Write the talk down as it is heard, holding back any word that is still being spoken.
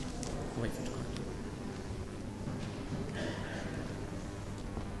I'll wait for it to quiet.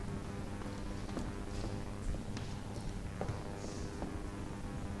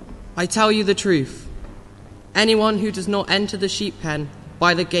 I tell you the truth. Anyone who does not enter the sheep pen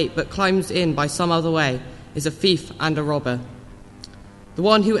by the gate but climbs in by some other way is a thief and a robber. The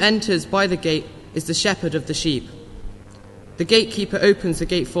one who enters by the gate is the shepherd of the sheep. The gatekeeper opens the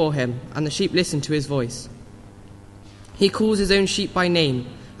gate for him, and the sheep listen to his voice. He calls his own sheep by name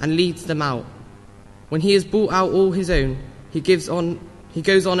and leads them out. When he has brought out all his own, he goes on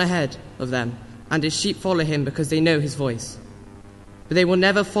ahead of them, and his sheep follow him because they know his voice. But they will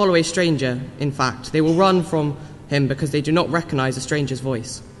never follow a stranger. In fact, they will run from him because they do not recognize a stranger's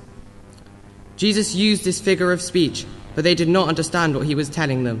voice. Jesus used this figure of speech, but they did not understand what he was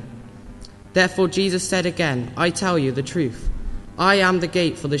telling them. Therefore Jesus said again, I tell you the truth. I am the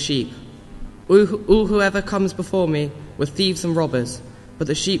gate for the sheep. All whoever comes before me were thieves and robbers, but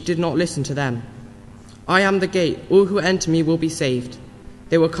the sheep did not listen to them. I am the gate. All who enter me will be saved.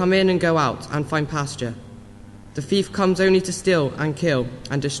 They will come in and go out and find pasture. The thief comes only to steal and kill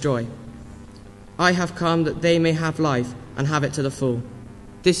and destroy. I have come that they may have life and have it to the full.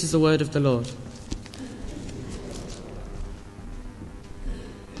 This is the word of the Lord.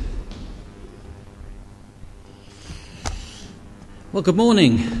 Well, good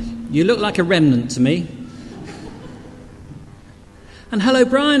morning. You look like a remnant to me. And hello,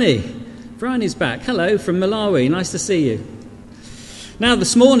 Bryony. Bryony's back. Hello from Malawi. Nice to see you. Now,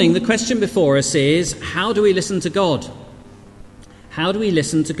 this morning, the question before us is, how do we listen to God? How do we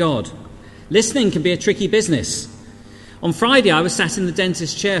listen to God? Listening can be a tricky business. On Friday, I was sat in the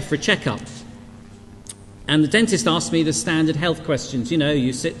dentist's chair for a checkup. And the dentist asked me the standard health questions. You know,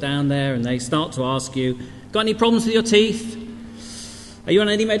 you sit down there and they start to ask you, got any problems with your teeth? Are you on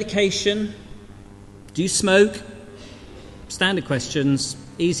any medication? Do you smoke? Standard questions,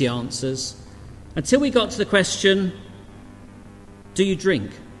 easy answers. Until we got to the question, do you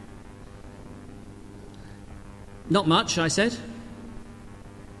drink? Not much, I said.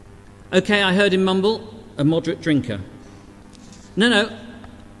 Okay, I heard him mumble, a moderate drinker. No,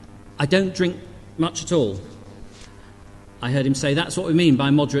 I don't drink much at all. I heard him say, that's what we mean by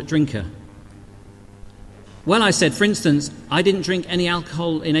moderate drinker. Well, I said, for instance, I didn't drink any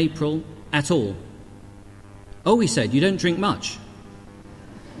alcohol in April at all. Oh, he said, you don't drink much.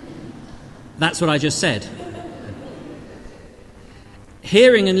 That's what I just said.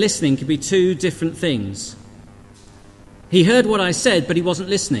 Hearing and listening can be two different things. He heard what I said, but he wasn't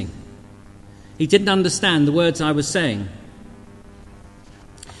listening. He didn't understand the words I was saying.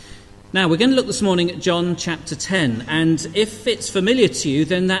 Now, we're going to look this morning at John chapter 10, and if it's familiar to you,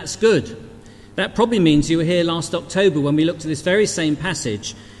 then that's good. That probably means you were here last October when we looked at this very same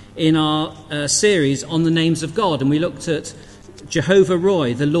passage in our series on the names of God, and we looked at Jehovah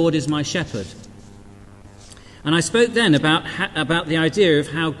Roy, the Lord is my shepherd. And I spoke then about the idea of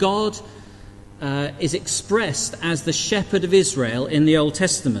how God is expressed as the shepherd of Israel in the Old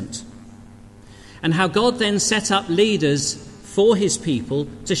Testament, and how God then set up leaders for his people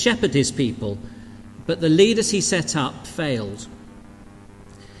to shepherd his people, but the leaders he set up failed.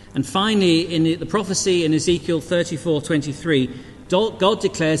 And finally, in the prophecy in Ezekiel 34:23, God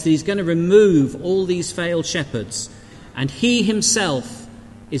declares that he's going to remove all these failed shepherds, and he himself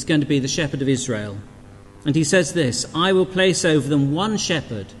is going to be the shepherd of Israel. And he says this, I will place over them one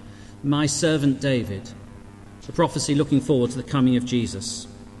shepherd, my servant David. The prophecy looking forward to the coming of Jesus.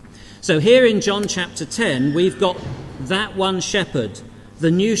 So here in John chapter 10, we've got that one shepherd,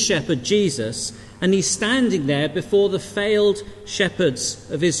 the new shepherd Jesus, and he's standing there before the failed shepherds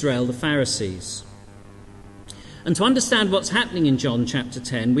of Israel, the Pharisees. And to understand what's happening in John chapter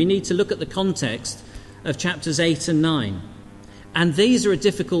 10, we need to look at the context of chapters 8 and 9. And these are a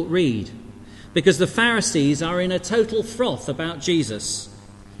difficult read, because the Pharisees are in a total froth about Jesus.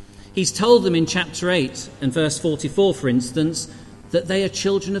 He's told them in chapter 8 and verse 44, for instance, that they are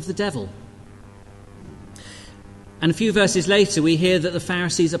children of the devil. And a few verses later, we hear that the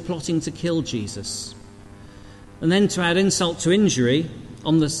Pharisees are plotting to kill Jesus. And then to add insult to injury,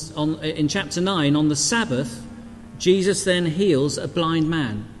 in chapter 9, on the Sabbath, Jesus then heals a blind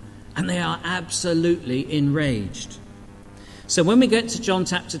man. And they are absolutely enraged. So when we get to John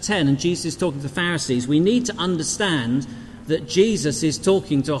chapter 10 and Jesus is talking to the Pharisees, we need to understand that Jesus is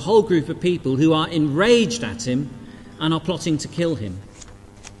talking to a whole group of people who are enraged at him and are plotting to kill him.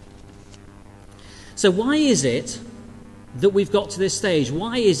 So why is it that we've got to this stage?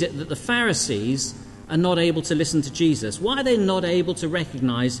 Why is it that the Pharisees are not able to listen to Jesus? Why are they not able to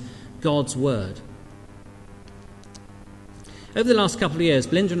recognize God's word? Over the last couple of years,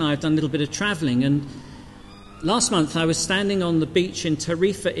 Belinda and I have done a little bit of travelling, and last month I was standing on the beach in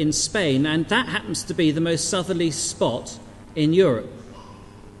Tarifa in Spain, and that happens to be the most southerly spot in Europe.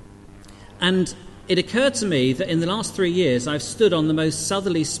 And it occurred to me that in the last 3 years I've stood on the most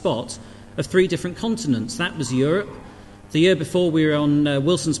southerly spot of 3 different continents. That was Europe. The year before we were on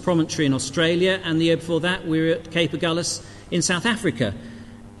Wilson's Promontory in Australia, and the year before that we were at Cape Agulhas in South Africa.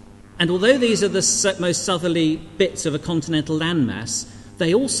 And although these are the most southerly bits of a continental landmass,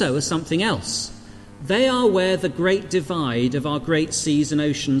 they also are something else. They are where the great divide of our great seas and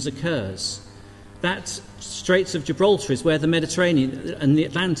oceans occurs. That Straits of Gibraltar is where the Mediterranean and the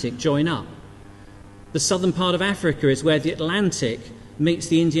Atlantic join up. The southern part of Africa is where the Atlantic meets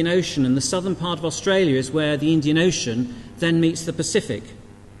the Indian Ocean, and the southern part of Australia is where the Indian Ocean then meets the Pacific.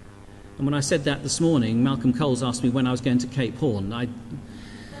 And when I said that this morning, Malcolm Coles asked me when I was going to Cape Horn.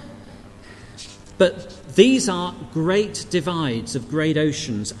 But these are great divides of great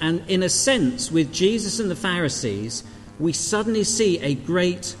oceans, and in a sense, with Jesus and the Pharisees, we suddenly see a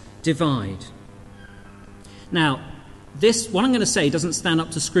great divide. Now, what I'm going to say doesn't stand up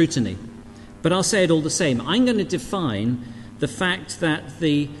to scrutiny, but I'll say it all the same. I'm going to define the fact that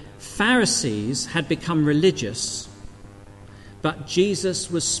the Pharisees had become religious, but Jesus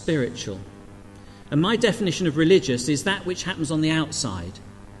was spiritual. And my definition of religious is that which happens on the outside,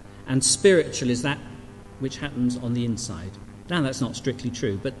 and spiritual is that which happens on the inside. Now, that's not strictly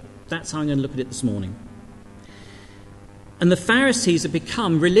true, but that's how I'm going to look at it this morning. And the Pharisees had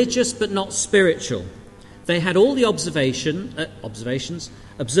become religious but not spiritual. They had all the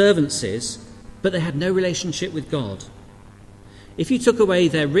observances, but they had no relationship with God. If you took away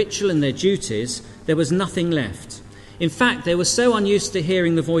their ritual and their duties, there was nothing left. In fact, they were so unused to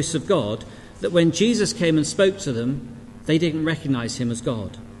hearing the voice of God that when Jesus came and spoke to them, they didn't recognize him as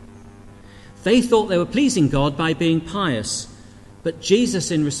God. They thought they were pleasing God by being pious, but Jesus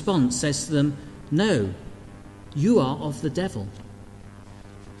in response says to them, "No, you are of the devil."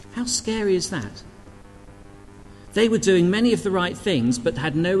 How scary is that? They were doing many of the right things, but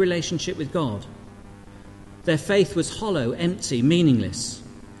had no relationship with God. Their faith was hollow, empty, meaningless.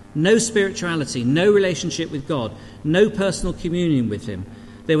 No spirituality, no relationship with God, no personal communion with him.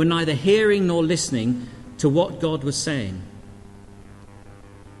 They were neither hearing nor listening to what God was saying.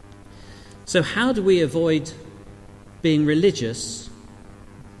 So how do we avoid being religious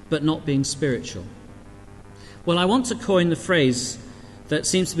but not being spiritual? Well, I want to coin the phrase that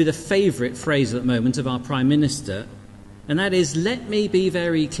seems to be the favourite phrase at the moment of our Prime Minister, and that is, let me be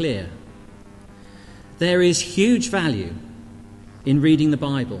very clear. There is huge value in reading the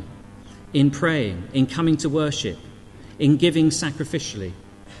Bible, in praying, in coming to worship, in giving sacrificially.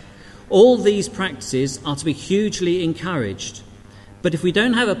 All these practices are to be hugely encouraged, but if we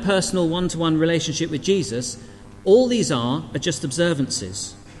don't have a personal one-to-one relationship with Jesus, all these are just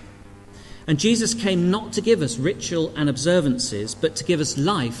observances. And Jesus came not to give us ritual and observances, but to give us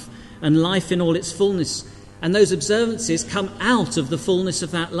life, and life in all its fullness. And those observances come out of the fullness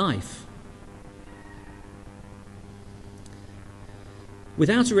of that life.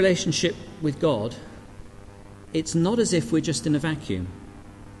 Without a relationship with God, it's not as if we're just in a vacuum.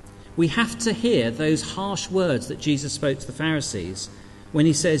 We have to hear those harsh words that Jesus spoke to the Pharisees when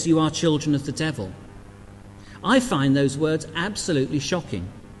he says, "You are children of the devil." I find those words absolutely shocking.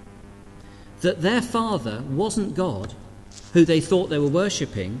 That their father wasn't God, who they thought they were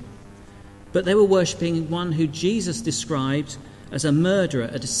worshipping, but they were worshipping one who Jesus described as a murderer,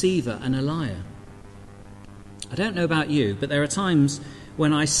 a deceiver, and a liar. I don't know about you, but there are times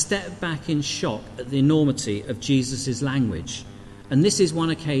when I step back in shock at the enormity of Jesus' language, and this is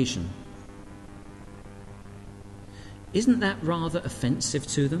one occasion. Isn't that rather offensive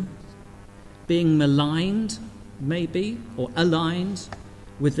to them? Being maligned, maybe, or aligned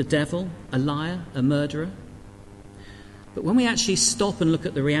with the devil, a liar, a murderer. But when we actually stop and look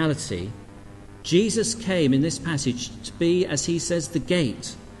at the reality, Jesus came in this passage to be, as he says, the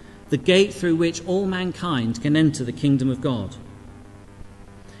gate through which all mankind can enter the kingdom of God.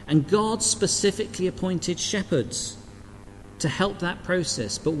 And God specifically appointed shepherds to help that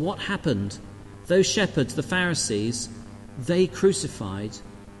process. But what happened? Those shepherds, the Pharisees, they crucified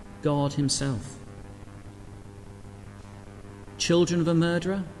God himself. Children of a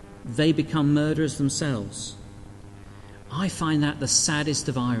murderer, they become murderers themselves. I find that the saddest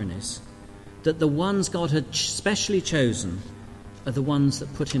of ironies, that the ones God had specially chosen are the ones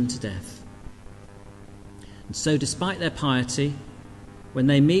that put him to death. And so despite their piety, when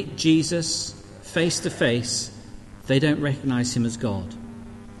they meet Jesus face to face, they don't recognize him as God.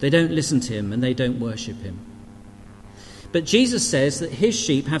 They don't listen to him and they don't worship him. But Jesus says that his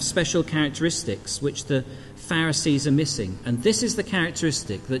sheep have special characteristics which the Pharisees are missing. And this is the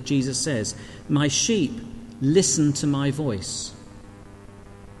characteristic that Jesus says, "My sheep listen to my voice.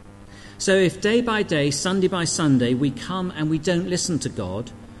 So if day by day, Sunday by Sunday, we come and we don't listen to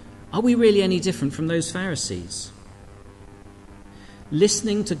God, are we really any different from those Pharisees?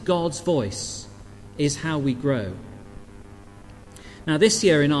 Listening to God's voice is how we grow. Now this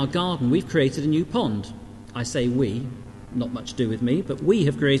year in our garden we've created a new pond. I say we, not much to do with me, but we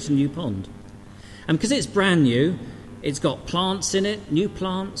have created a new pond. And because it's brand new, it's got plants in it, new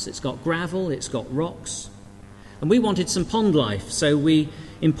plants, it's got gravel, it's got rocks. And we wanted some pond life, so we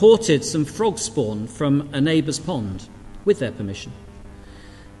imported some frog spawn from a neighbour's pond, with their permission.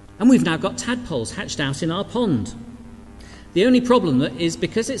 And we've now got tadpoles hatched out in our pond. The only problem is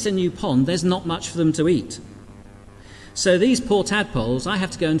because it's a new pond, there's not much for them to eat. So these poor tadpoles, I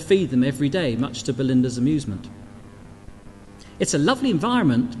have to go and feed them every day, much to Belinda's amusement. It's a lovely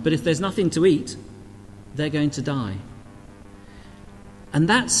environment, but if there's nothing to eat, they're going to die. And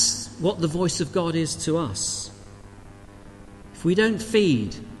that's what the voice of God is to us. If we don't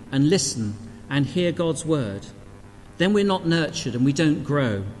feed and listen and hear God's word, then we're not nurtured and we don't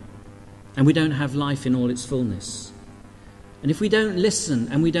grow and we don't have life in all its fullness. And if we don't listen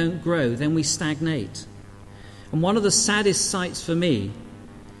and we don't grow, then we stagnate. And one of the saddest sights for me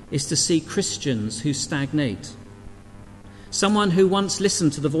is to see Christians who stagnate. Someone who once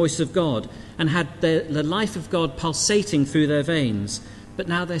listened to the voice of God and had the life of God pulsating through their veins, but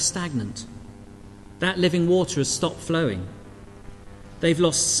now they're stagnant. That living water has stopped flowing. They've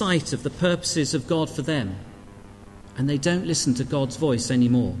lost sight of the purposes of God for them, and they don't listen to God's voice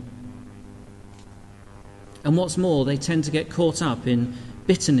anymore. And what's more, they tend to get caught up in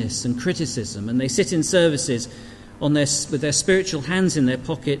bitterness and criticism, and they sit in services with their spiritual hands in their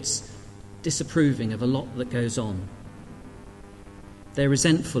pockets, disapproving of a lot that goes on. They're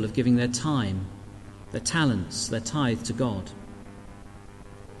resentful of giving their time, their talents, their tithe to God.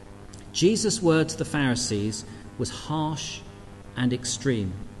 Jesus' word to the Pharisees was harsh and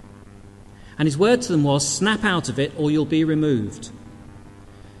extreme. And his word to them was, snap out of it or you'll be removed.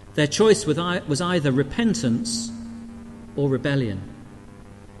 Their choice was either repentance or rebellion.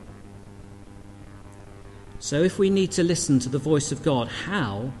 So if we need to listen to the voice of God,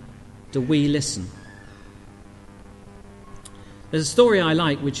 how do we listen? There's a story I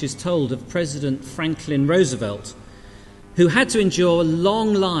like which is told of President Franklin Roosevelt, who had to endure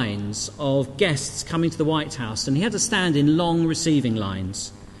long lines of guests coming to the White House, and he had to stand in long receiving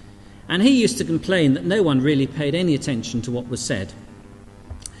lines. And he used to complain that no one really paid any attention to what was said.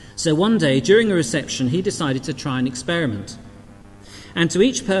 So one day, during a reception, he decided to try an experiment. And to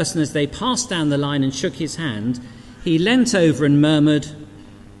each person as they passed down the line and shook his hand, he leant over and murmured,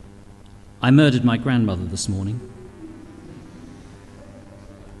 "I murdered my grandmother this morning."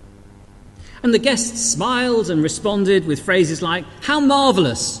 And the guests smiled and responded with phrases like, "How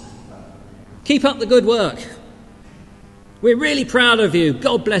marvellous! Keep up the good work. We're really proud of you.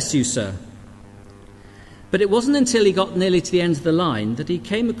 God bless you, sir." But it wasn't until he got nearly to the end of the line that he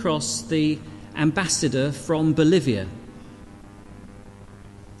came across the ambassador from Bolivia.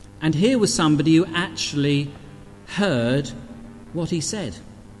 And here was somebody who actually heard what he said.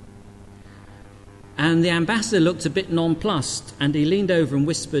 And the ambassador looked a bit nonplussed, and he leaned over and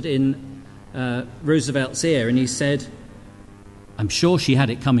whispered in Roosevelt's ear, and he said, "I'm sure she had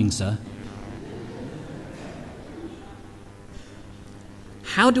it coming, sir."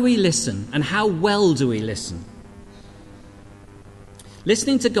 How do we listen, and how well do we listen?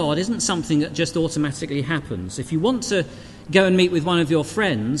 Listening to God isn't something that just automatically happens. If you want to go and meet with one of your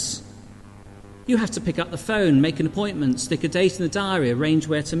friends, you have to pick up the phone, make an appointment, stick a date in the diary, arrange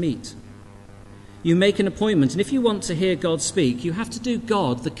where to meet. You make an appointment, and if you want to hear God speak, you have to do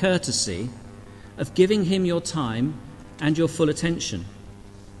God the courtesy of giving him your time and your full attention.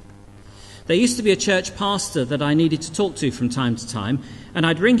 There used to be a church pastor that I needed to talk to from time to time, and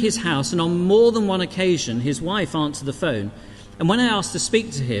I'd ring his house, and on more than one occasion his wife answered the phone, and when I asked to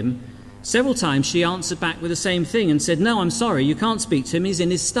speak to him, several times she answered back with the same thing and said, "No, I'm sorry, you can't speak to him, he's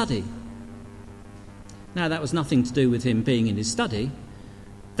in his study." Now that was nothing to do with him being in his study.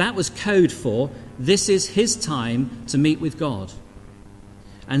 That was code for, this is his time to meet with God.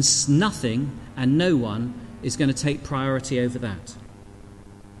 And nothing and no one is going to take priority over that.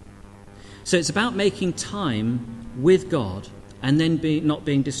 So it's about making time with God and then not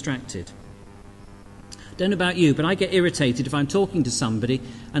being distracted. Don't know about you, but I get irritated if I'm talking to somebody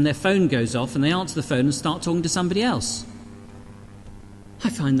and their phone goes off and they answer the phone and start talking to somebody else. I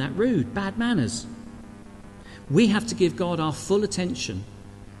find that rude, bad manners. We have to give God our full attention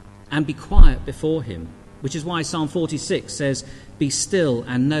and be quiet before him, which is why Psalm 46 says, "Be still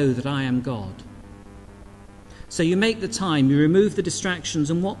and know that I am God." So you make the time, you remove the distractions,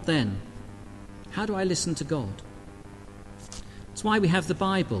 and what then? How do I listen to God? That's why we have the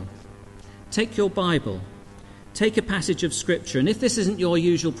Bible. Take your Bible, take a passage of Scripture, and if this isn't your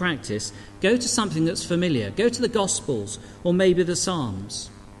usual practice, go to something that's familiar. Go to the Gospels or maybe the Psalms.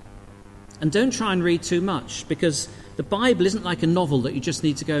 And don't try and read too much, because the Bible isn't like a novel that you just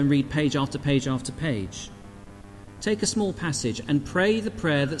need to go and read page after page after page. Take a small passage and pray the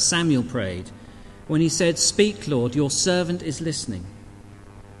prayer that Samuel prayed when he said, "Speak, Lord, your servant is listening."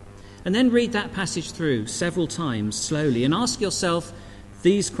 And then read that passage through several times slowly and ask yourself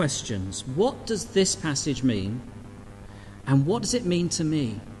these questions. What does this passage mean? And what does it mean to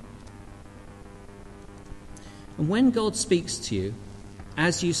me? And when God speaks to you,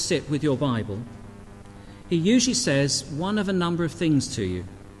 as you sit with your Bible, he usually says one of a number of things to you.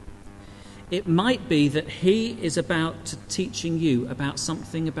 It might be that he is about to teaching you about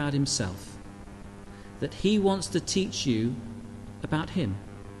something about himself, that he wants to teach you about him.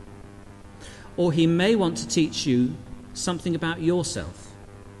 Or he may want to teach you something about yourself.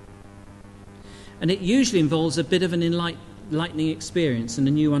 And it usually involves a bit of an enlightening experience and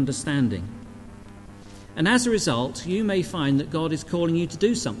a new understanding. And as a result, you may find that God is calling you to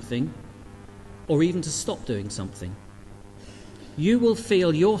do something, or even to stop doing something. You will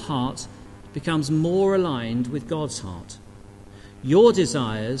feel your heart becomes more aligned with God's heart. Your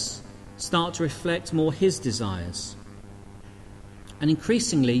desires start to reflect more his desires. And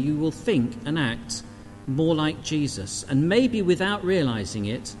increasingly you will think and act more like Jesus. And maybe without realizing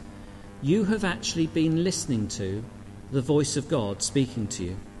it, you have actually been listening to the voice of God speaking to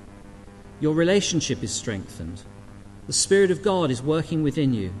you. Your relationship is strengthened. The Spirit of God is working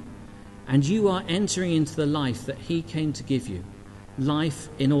within you. And you are entering into the life that he came to give you. Life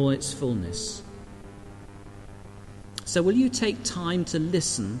in all its fullness. So will you take time to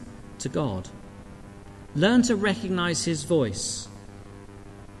listen to God? Learn to recognize his voice.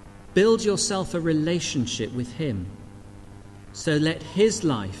 Build yourself a relationship with him. So let his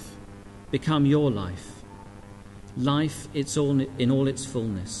life become your life. Life in all its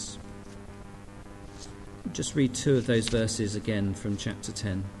fullness. Just read two of those verses again from chapter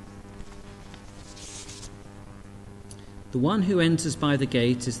 10. The one who enters by the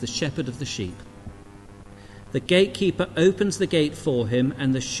gate is the shepherd of the sheep. The gatekeeper opens the gate for him,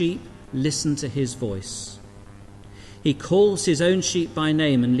 and the sheep listen to his voice. He calls his own sheep by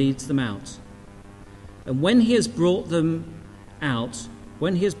name and leads them out. And when he has brought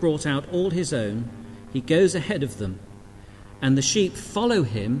out all his own, he goes ahead of them, and the sheep follow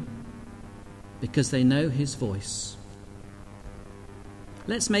him because they know his voice.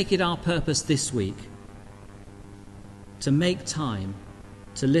 Let's make it our purpose this week to make time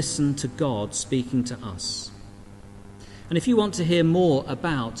to listen to God speaking to us. And if you want to hear more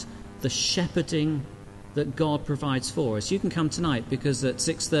about the shepherding that God provides for us, you can come tonight, because at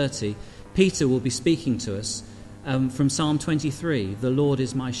 6:30 Peter will be speaking to us from Psalm 23, "The Lord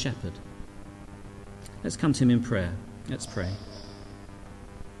is my shepherd." Let's come to him in prayer. Let's pray.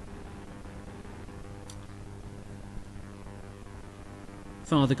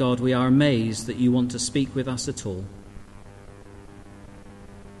 Father God, we are amazed that you want to speak with us at all.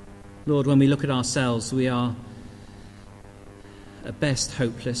 Lord, when we look at ourselves, we are at best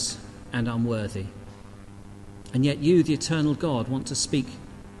hopeless and unworthy. And yet you, the eternal God, want to speak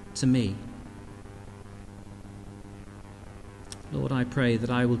to me. Lord, I pray that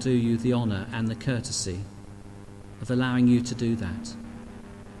I will do you the honour and the courtesy of allowing you to do that.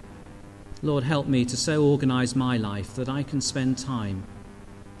 Lord, help me to so organise my life that I can spend time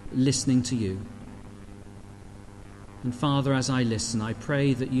listening to you. And Father, as I listen, I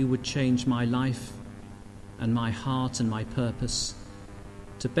pray that you would change my life and my heart and my purpose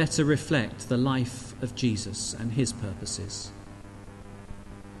to better reflect the life of Jesus and his purposes.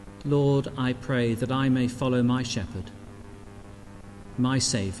 Lord, I pray that I may follow my shepherd, my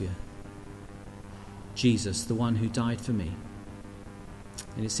Saviour, Jesus, the one who died for me.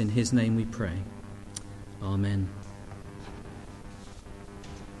 And it's in his name we pray. Amen.